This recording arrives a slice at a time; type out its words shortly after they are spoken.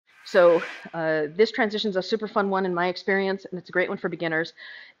So this transition is a super fun one in my experience, and it's a great one for beginners.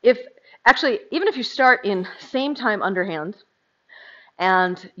 Even if you start in same time underhand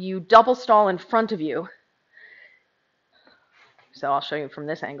and you double stall in front of you, so I'll show you from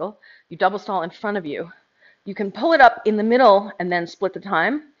this angle, you double stall in front of you, you can pull it up in the middle and then split the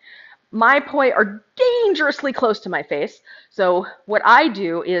time. My poi are dangerously close to my face, so what I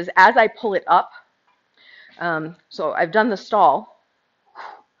do is as I pull it up, so I've done the stall,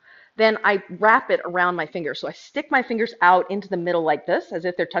 then I wrap it around my fingers. So I stick my fingers out into the middle like this, as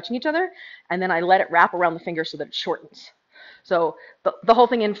if they're touching each other, and then I let it wrap around the finger so that it shortens. So the whole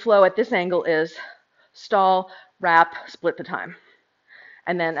thing in flow at this angle is stall, wrap, split the time.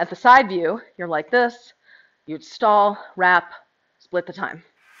 And then at the side view, you're like this. You'd stall, wrap, split the time.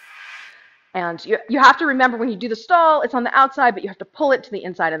 And you have to remember when you do the stall, it's on the outside, but you have to pull it to the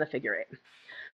inside of the figure eight.